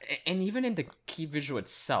 And even in the key visual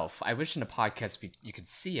itself, I wish in the podcast you could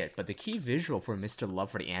see it, but the key visual for Mr.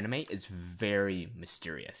 Love for the anime is very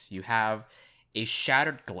mysterious. You have a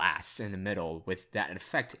shattered glass in the middle with that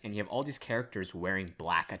effect, and you have all these characters wearing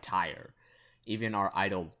black attire. Even our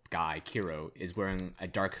idol guy, Kiro, is wearing a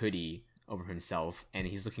dark hoodie over himself, and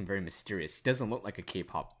he's looking very mysterious. He doesn't look like a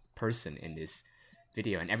K-pop person in this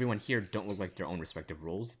video, and everyone here don't look like their own respective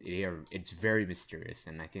roles. It's very mysterious,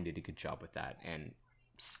 and I think they did a good job with that, and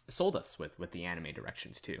sold us with the anime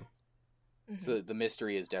directions too. So the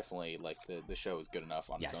mystery is definitely like the show is good enough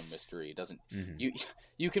on its own mystery. It doesn't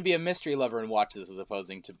you can be a mystery lover and watch this as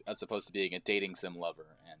opposed to being a dating sim lover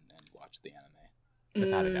and watch the anime.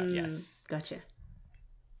 Without a doubt, yes. Gotcha.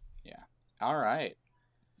 Yeah. All right.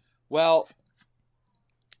 Well.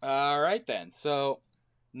 All right then. So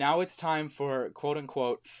now it's time for quote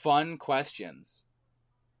unquote fun questions.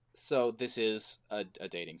 So this is a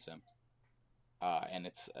dating sim, and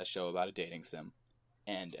it's a show about a dating sim.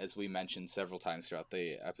 And as we mentioned several times throughout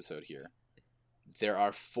the episode here, there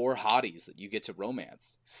are 4 hotties that you get to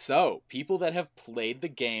romance. So, people that have played the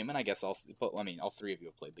game, and I guess all 3 of you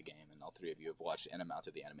have played the game, and all 3 of you have watched an amount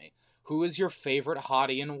of the anime. Who is your favorite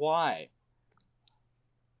hottie and why?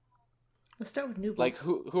 Let's start with Noobles. Like,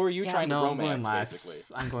 who are you trying to romance, basically?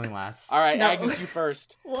 I'm going last. All right, No. Agnes, you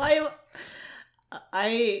first. Why?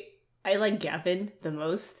 I like Gavin the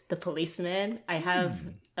most, the policeman. I have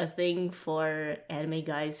a thing for anime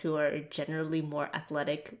guys who are generally more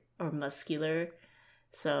athletic or muscular.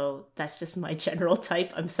 So that's just my general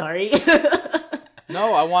type. I'm sorry.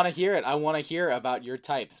 No, I want to hear it. I want to hear about your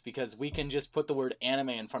types, because we can just put the word anime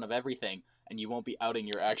in front of everything, and you won't be outing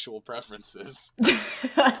your actual preferences.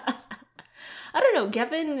 I don't know,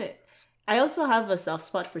 Gavin. I also have a soft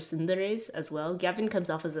spot for tsunderes as well. Gavin comes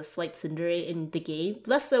off as a slight tsundere in the game,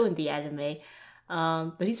 less so in the anime.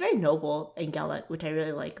 But he's very noble and gallant, which I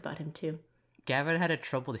really like about him too. Gavin had a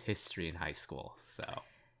troubled history in high school, so.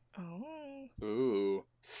 Oh. Ooh,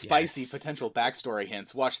 spicy Yes. potential backstory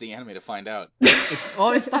hints. Watch the anime to find out.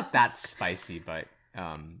 It's not that spicy, but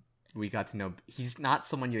we got to know he's not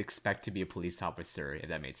someone you expect to be a police officer, if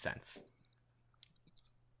that made sense.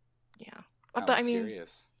 Yeah. How But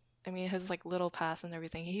mysterious. I mean, his like little past and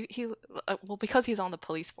everything. He well, because he's on the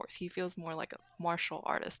police force, he feels more like a martial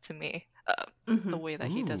artist to me. The way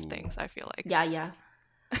that he does Ooh. things, I feel like. Yeah.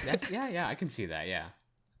 That's yeah, I can see that, yeah.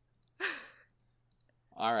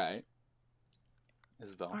 All right.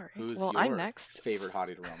 Isabel, All right. who's Well, your I'm next. favorite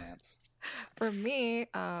hottie to romance? For me,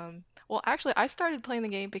 well, actually, I started playing the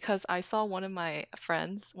game because I saw one of my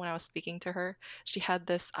friends when I was speaking to her. She had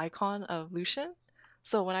this icon of Lucian.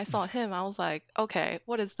 So when I saw him, I was like, okay,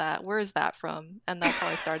 what is that? Where is that from? And that's how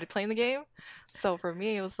I started playing the game. So for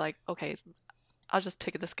me, it was like, okay, I'll just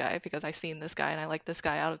pick this guy because I seen this guy and I like this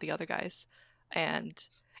guy out of the other guys. And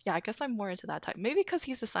yeah, I guess I'm more into that type. Maybe because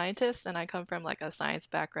he's a scientist and I come from like a science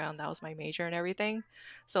background. That was my major and everything.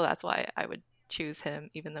 So that's why I would choose him,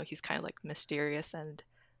 even though he's kind of like mysterious and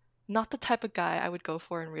not the type of guy I would go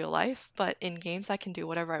for in real life. But in games, I can do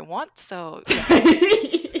whatever I want. So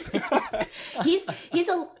yeah. he's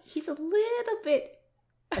a little bit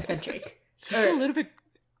eccentric. He's a little bit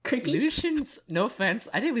Creepy. Lucian's, no offense,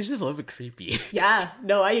 I think Lucian's a little bit creepy. Yeah,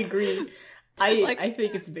 no, I agree. Like- I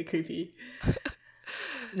think it's a bit creepy.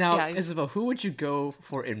 Now, Yeah, Isabel, who would you go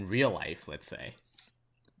for in real life, let's say?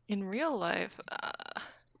 In real life,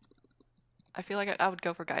 I feel like I would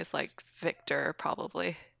go for guys like Victor,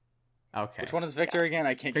 probably. Okay. Which one is Victor again?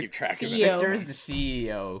 I can't keep track of it. CEO. Victor is the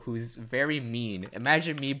CEO who's very mean.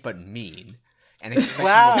 Imagine me, but mean. And expecting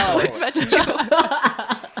Wow. the best. Imagine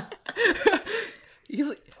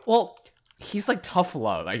he's like tough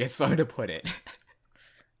love, I guess, so to put it.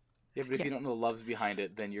 Yeah, but if Yeah. you don't know the loves behind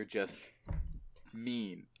it, then you're just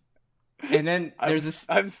mean. And then there's this.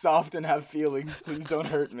 I'm soft and have feelings. Please don't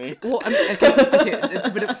hurt me. Well, I guess okay,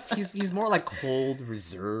 but he's more like cold,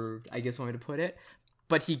 reserved, I guess, one way to put it.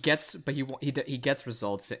 But he gets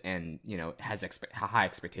results, and has high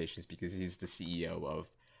expectations because he's the CEO of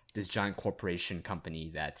this giant corporation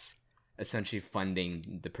company that's essentially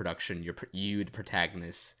funding the production. You, the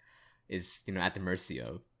protagonist, is at the mercy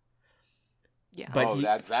of. Yeah. But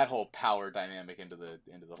that's that whole power dynamic into the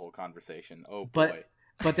whole conversation. Oh boy.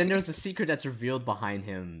 But then there's a secret that's revealed behind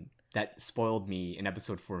him that spoiled me in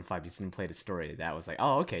episode 4 and 5 because I didn't play the story. That was like,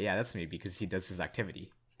 oh, okay, yeah, that's me because he does his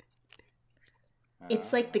activity.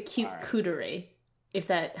 It's like the cute Alright. cootery, if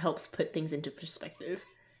that helps put things into perspective.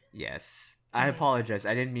 Yes, I apologize.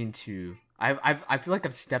 I didn't mean to. I feel like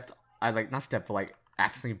I've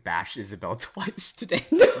accidentally bashed Isabel twice today.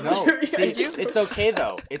 No, see, Did you? it's okay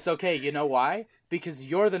though. It's okay. You know why? Because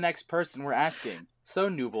you're the next person we're asking. So,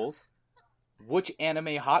 Noobles, which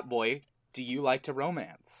anime hot boy do you like to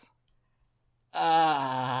romance?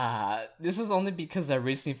 This is only because I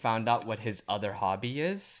recently found out what his other hobby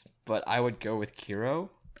is, but I would go with Kiro.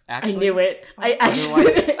 Actually, I knew it. I actually.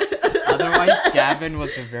 Otherwise, Gavin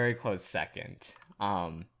was a very close second.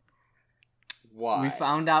 Why? We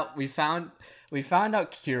found out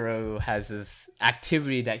Kiro has this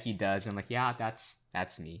activity that he does, and yeah, that's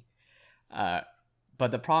That's me.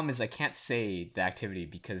 But the problem is I can't say the activity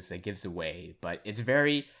because it gives away. But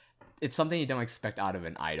it's something you don't expect out of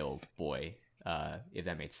an idol boy. If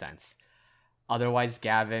that makes sense. Otherwise,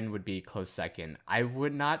 Gavin would be close second. I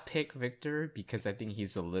would not pick Victor because I think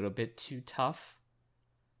he's a little bit too tough.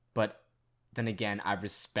 But then again, I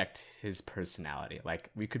respect his personality. Like,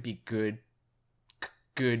 we could be good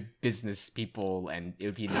business people, and it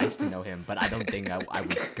would be nice to know him. But I don't think I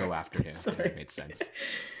would go after him. If that made sense.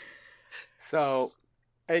 So,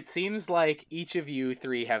 it seems like each of you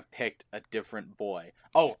three have picked a different boy.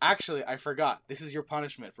 Oh, actually, I forgot. This is your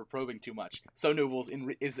punishment for probing too much. So, Noobles,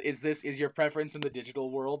 is your preference in the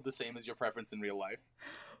digital world the same as your preference in real life?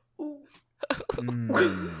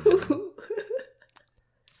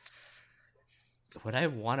 Would I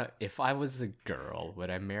want to... If I was a girl, would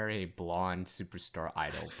I marry a blonde superstar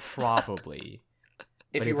idol? Probably.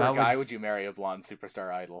 If you were a guy, would you marry a blonde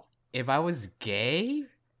superstar idol? If I was gay...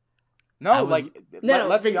 No, let's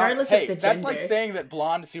regardless be honest, of the that's gender. like saying that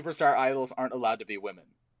blonde superstar idols aren't allowed to be women.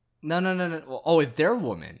 No. Oh, if they're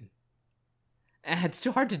women. It's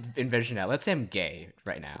too hard to envision that. Let's say I'm gay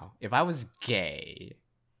right now. If I was gay,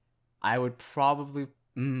 I would probably...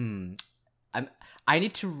 I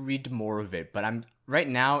need to read more of it, but right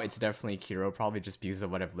now it's definitely Kiro, probably just because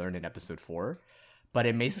of what I've learned in episode 4. But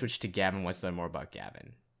it may switch to Gavin once I learn more about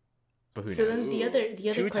Gavin. But who knows? So then the other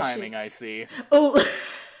Two question... timing, I see. Oh,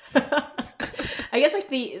 I guess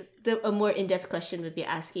like a more in-depth question would be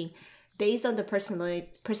asking, based on the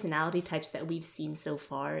personality types that we've seen so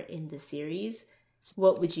far in the series,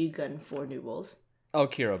 what would you gun for, Noobles? Oh,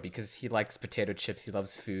 Kiro, because he likes potato chips, he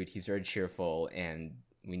loves food, he's very cheerful, and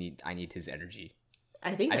I need his energy.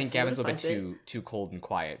 I think Gavin's a little bit too cold and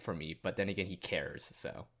quiet for me, but then again, he cares,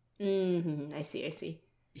 so. I see.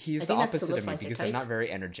 He's the opposite of me because I'm not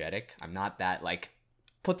very energetic. I'm not that, like,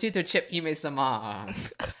 potato chip hime-sama.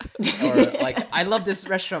 Or, like, I love this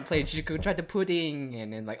restaurant place, you could try the pudding,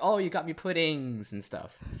 and then, like, oh, you got me puddings and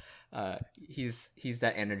stuff. He's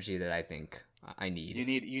that energy that I think I need. You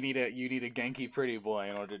need a Genki pretty boy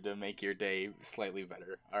in order to make your day slightly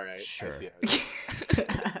better. All right, sure. I see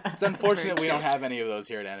it's unfortunate we don't have any of those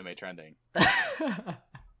here at Anime Trending.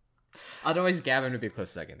 Otherwise, Gavin would be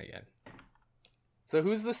close second again. So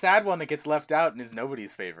who's the sad one that gets left out and is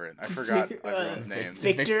nobody's favorite? I forgot everyone's names.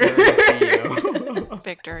 Victor. The CEO.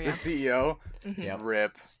 Victor, The yeah. CEO. Mhm. Yep.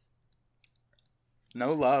 Rip.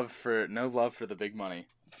 No love for the big money.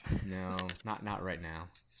 No, not right now.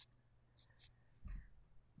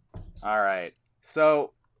 All right.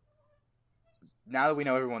 So now that we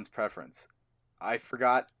know everyone's preference, I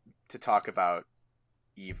forgot to talk about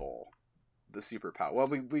evil, the superpower. Well,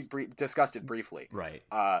 we discussed it briefly. Right.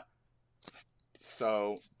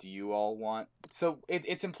 So do you all want? So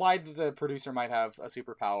it's implied that the producer might have a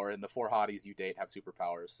superpower, and the 4 hotties you date have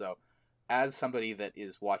superpowers. So, as somebody that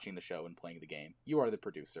is watching the show and playing the game, you are the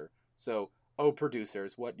producer. So,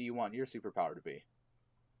 producers, what do you want your superpower to be?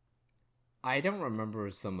 I don't remember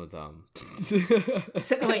some of them. So,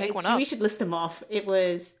 wait, we should list them off.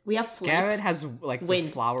 We have flight. Gavin has like wind.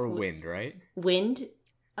 the flower wind, right? Wind.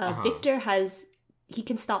 Victor he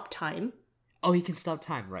can stop time. Oh, he can stop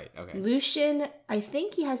time, right? Okay. Lucian, I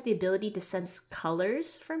think he has the ability to sense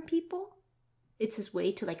colors from people. It's his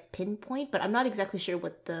way to like pinpoint, but I'm not exactly sure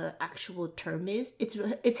what the actual term is.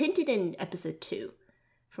 It's hinted in episode 2,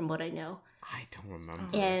 from what I know. I don't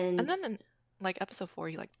remember. And then in like episode 4,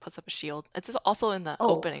 he like puts up a shield. It's also in the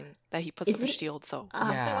opening that he puts up a shield. So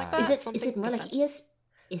something like that. Is it more like Is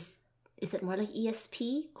it more like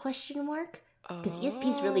ESP question mark? Because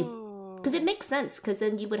ESP is really because it makes sense. Because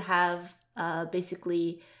then you would have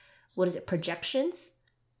basically projections,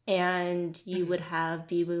 and you would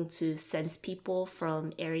be able to sense people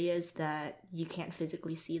from areas that you can't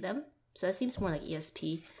physically see them. So that seems more like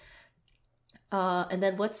ESP. And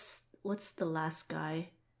then what's the last guy?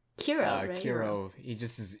 Kiro, right? Kiro, he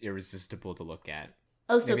just is irresistible to look at.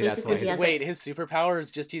 Oh, so Maybe basically he has his superpower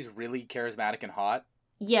is just he's really charismatic and hot?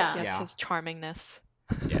 Yeah. Yes, his charmingness.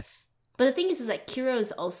 Yes. But the thing is that Kiro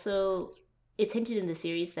is also... It's hinted in the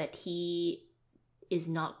series that he is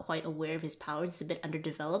not quite aware of his powers. It's a bit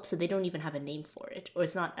underdeveloped, so they don't even have a name for it. Or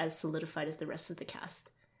it's not as solidified as the rest of the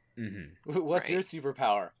cast. Mm-hmm. What's your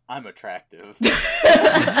superpower? I'm attractive.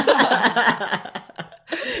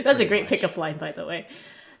 That's a great pickup line, by the way.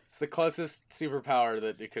 It's the closest superpower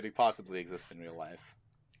that it could possibly exist in real life.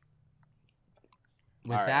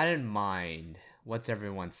 With that in mind, what's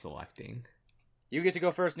everyone selecting? You get to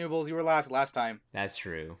go first, Noobles. You were last time. That's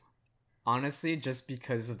true. Honestly, just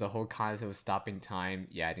because of the whole concept of stopping time,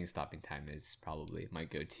 I think stopping time is probably my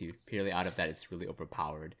go-to. Purely out of that, it's really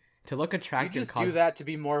overpowered. To look You attractive, just do that to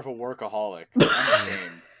be more of a workaholic. I'm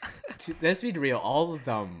ashamed. Let's be real. All of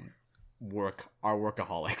them are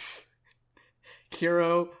workaholics.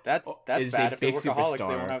 Kiro That's is bad. a If they're big workaholics, they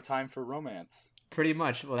superstar. won't have time for romance. Pretty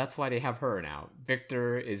much. Well, that's why they have her now.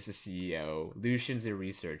 Victor is the CEO. Lucian's a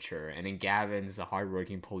researcher, and then Gavin's a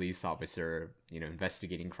hardworking police officer.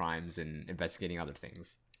 Investigating crimes and investigating other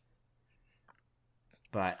things.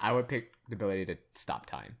 But I would pick the ability to stop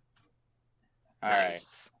time. All right.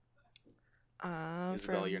 Nice.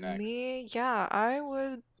 Isabel, For you're next. me, yeah, I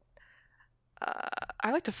would.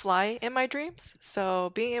 I like to fly in my dreams,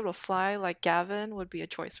 so being able to fly like Gavin would be a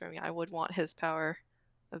choice for me. I would want his power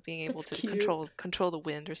of being able That's to cute. control the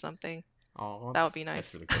wind or something. Oh, That would be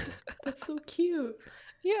That's nice. really cool. That's so cute.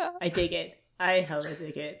 Yeah. I dig it. I hella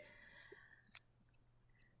dig it.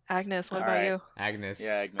 Agnes, what All about right. you? Agnes.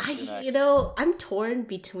 Yeah, Agnes, you're next. I'm torn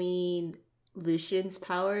between Lucian's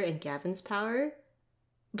power and Gavin's power.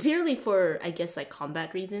 Purely for, I guess, like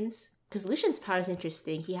combat reasons. Because Lucian's power is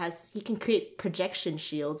interesting. He can create projection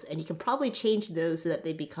shields, and he can probably change those so that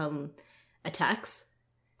they become attacks.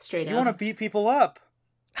 Straight You up. want to beat people up.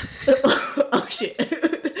 Oh shit.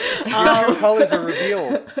 Your true colors are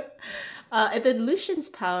revealed. And then Lucian's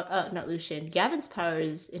power, not Lucian, Gavin's power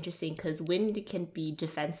is interesting because wind can be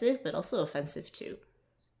defensive but also offensive too.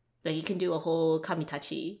 Like you can do a whole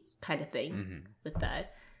kamitachi kind of thing Mhm. with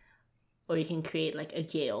that. Or you can create like a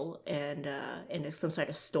gale and some sort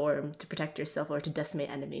of storm to protect yourself or to decimate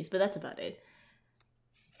enemies, but that's about it.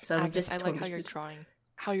 So I'm Agnes, just I like torn how between-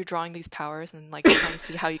 you're drawing these powers and like trying to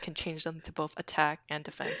see how you can change them to both attack and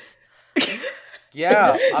defense.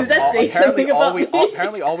 Yeah. Does that say something about me?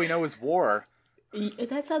 Apparently, all we know is war.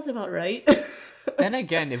 That sounds about right. Then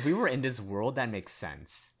again, if we were in this world, that makes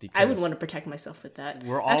sense. Because I would want to protect myself with that.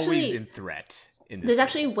 We're always Actually, in threat. In this There's world.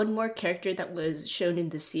 actually one more character that was shown in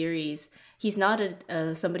the series. He's not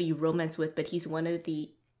somebody you romance with, but he's one of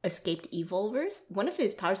the escaped evolvers. One of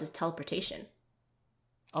his powers is teleportation.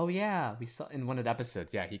 Oh yeah, we saw in one of the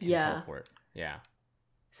episodes. Yeah, he can Yeah. teleport. Yeah.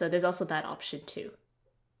 So there's also that option too.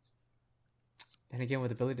 Then again, with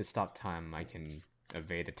the ability to stop time, I can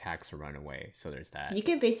evade attacks or run away. So there's that. You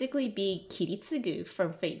can basically be Kiritsugu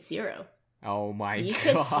from Fate Zero. Oh my You god.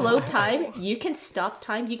 can slow time, you can stop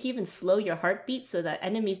time, you can even slow your heartbeat so that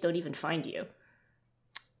enemies don't even find you.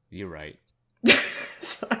 You're right.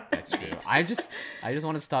 Sorry. That's true. I just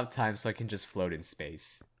want to stop time so I can just float in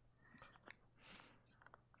space.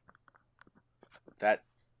 That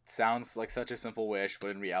sounds like such a simple wish, but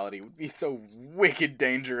in reality would be so wicked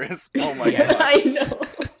dangerous. Oh my Yes. god. I know.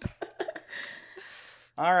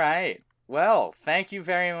 All right. Well, thank you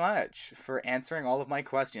very much for answering all of my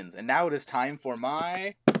questions. And now it is time for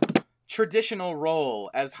my traditional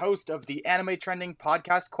role as host of the Anime Trending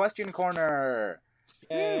Podcast Question Corner.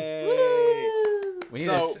 Yay! We need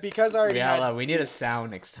So, because I already had we need a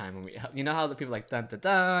sound next time. When you know how the people like dun dun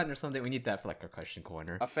dun or something. We need that for like our question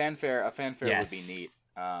corner. a fanfare would be Yes. neat.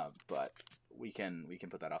 But we can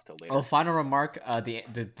put that off till later. Oh, final remark.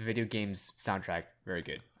 The video game's soundtrack very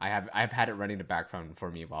good. I've had it running in the background for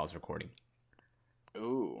me while I was recording.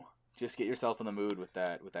 Ooh, just get yourself in the mood with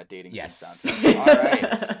that dating Yes. scene soundtrack. All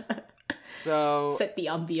right. So Set the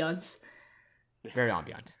ambiance. Very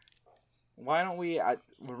ambient. why don't we?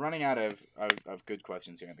 We're running out of good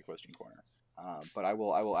questions here in the question corner. But I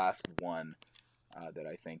will ask one that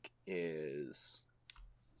I think is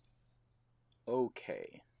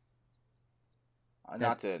okay.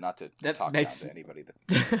 Not to that talk makes- down to anybody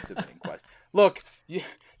that's submitting questions. Look,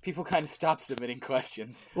 people kind of stop submitting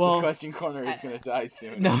questions. Well, this question corner is gonna die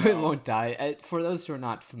soon. No, it won't die. For those who are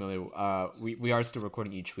not familiar, we are still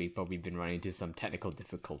recording each week, but we've been running into some technical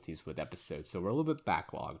difficulties with episodes, so we're a little bit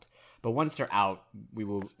backlogged. But once they're out,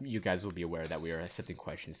 you guys will be aware that we are accepting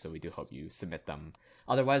questions, so we do hope you submit them.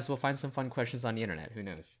 Otherwise, we'll find some fun questions on the internet. Who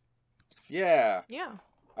knows? Yeah. Yeah.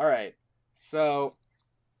 All right. So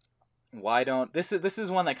why don't this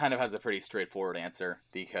is one that kind of has a pretty straightforward answer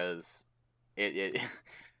because it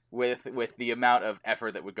with the amount of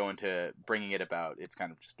effort that would go into bringing it about, it's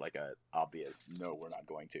kind of just like a obvious no, we're not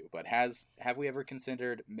going to. But have we ever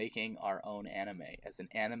considered making our own anime as an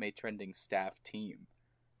anime trending staff team?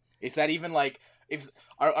 Is that even like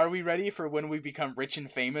are we ready for when we become rich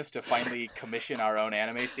and famous to finally commission our own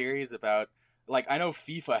anime series about? Like, I know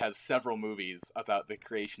FIFA has several movies about the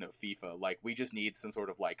creation of FIFA. Like, we just need some sort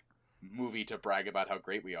of, like, movie to brag about how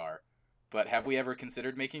great we are. But have we ever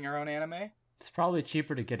considered making our own anime? It's probably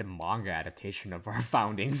cheaper to get a manga adaptation of our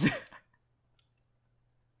foundings.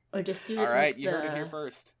 Or just do it Alright, like you heard it here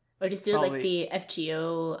first. Or just do it like Probably- the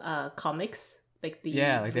FGO comics, like the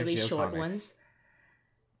Yeah, like the really FGO short comics.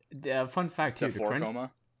 ones. Fun fact To too, 4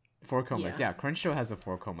 coma. 4 comas. Yeah. Yeah, Crunchyroll has a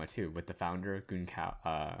 4 coma too with the founder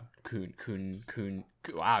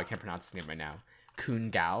wow, I can't pronounce his name right now. Kun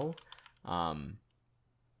Gao.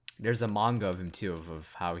 There's a manga of him too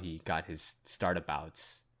of how he got his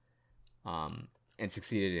startupouts, and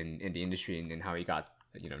succeeded in the industry, and how he got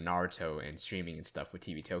Naruto and streaming and stuff with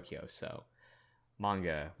TV Tokyo. So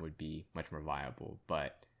manga would be much more viable.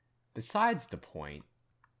 But besides the point,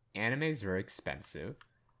 anime is very expensive.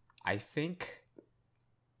 I think,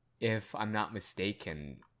 if I'm not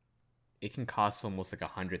mistaken, it can cost almost like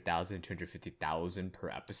 100,000, 250,000 per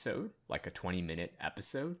episode, like a 20-minute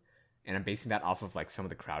episode. And I'm basing that off of like some of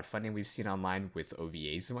the crowdfunding we've seen online with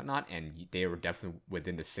OVAs and whatnot, and they were definitely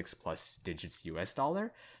within the 6+ digits US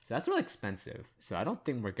dollar. So that's really expensive. So I don't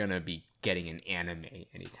think we're gonna be getting an anime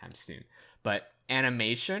anytime soon. But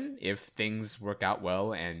animation, if things work out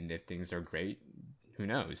well and if things are great, who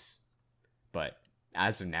knows? But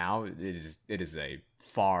as of now, it is a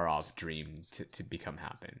far off dream to become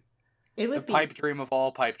happen. It The would be pipe dream of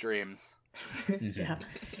all pipe dreams. yeah.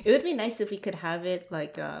 It would be nice if we could have it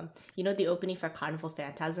like the opening for Carnival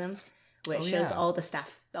Phantasm, where it shows yeah. all the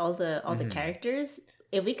staff, all the Mhm. characters.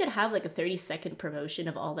 If we could have like a 30-second promotion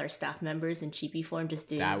of all our staff members in chibi form just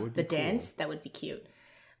doing That would be the dance, cool. that would be cute.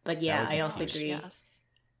 But yeah, would be I also cute. agree. Yes.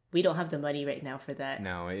 We don't have the money right now for that.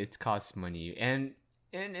 No, it costs money, and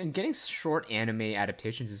getting short anime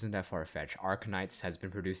adaptations isn't that far fetched. Arknights has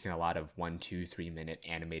been producing a lot of 1, 2, 3 minute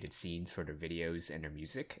animated scenes for their videos and their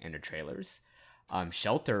music and their trailers.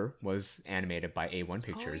 Shelter was animated by A1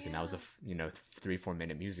 Pictures, and that was a 3-4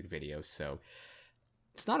 minute music video. So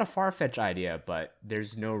it's not a far fetched idea, but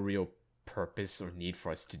there's no real purpose or need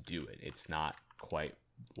for us to do it. It's not quite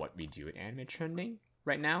what we do at Anime Trending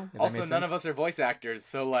right now. if that Also, makes none of sense. us are voice actors,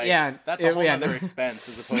 so like Yeah, that's a whole yeah, other no. expense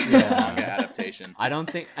as opposed to Yeah. a manga adaptation. I don't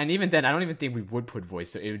think, and even then, I don't even think we would put voice.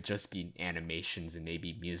 So it would just be animations and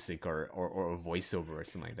maybe music or a voiceover or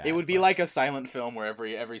something like that. It would be but- like a silent film where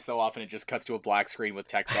every so often it just cuts to a black screen with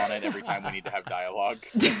text on it every time we need to have dialogue.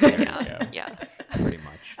 There you Yeah. go. Yeah. Pretty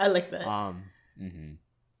much. I like that. Mhm.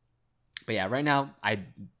 But yeah, right now,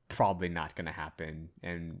 probably not gonna happen,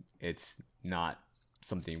 and it's not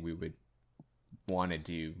something we would want to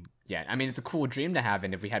do yet. I mean, it's a cool dream to have,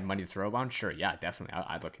 and if we had money to throw around, sure, yeah, definitely,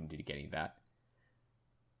 I'd look into getting that.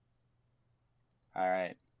 All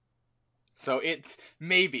right. So it's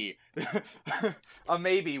maybe a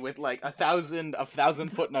maybe with like 1,000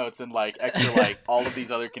 footnotes and like extra like all of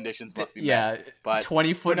these other conditions must be met. Yeah, But 20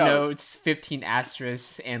 who knows? footnotes, 15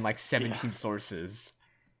 asterisks, and like 17 sources.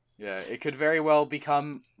 Yeah, it could very well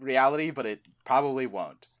become reality, but it probably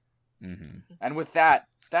won't. Mm-hmm. And with that,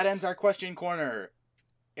 that ends our question corner.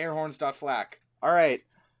 Airhorns.flack. All right.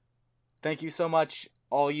 Thank you so much,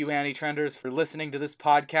 all you anti-trenders, for listening to this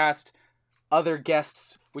podcast. Other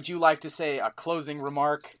guests, would you like to say a closing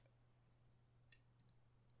remark?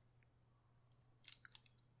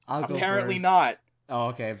 I'll go Apparently first. not. Oh,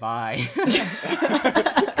 okay, bye.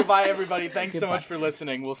 Goodbye, everybody. Thanks so Goodbye. much for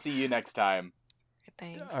listening. We'll see you next time.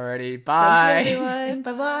 Thanks. Alrighty, Bye, bye. everyone.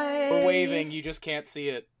 Bye bye. We're waving. You just can't see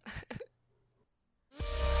it.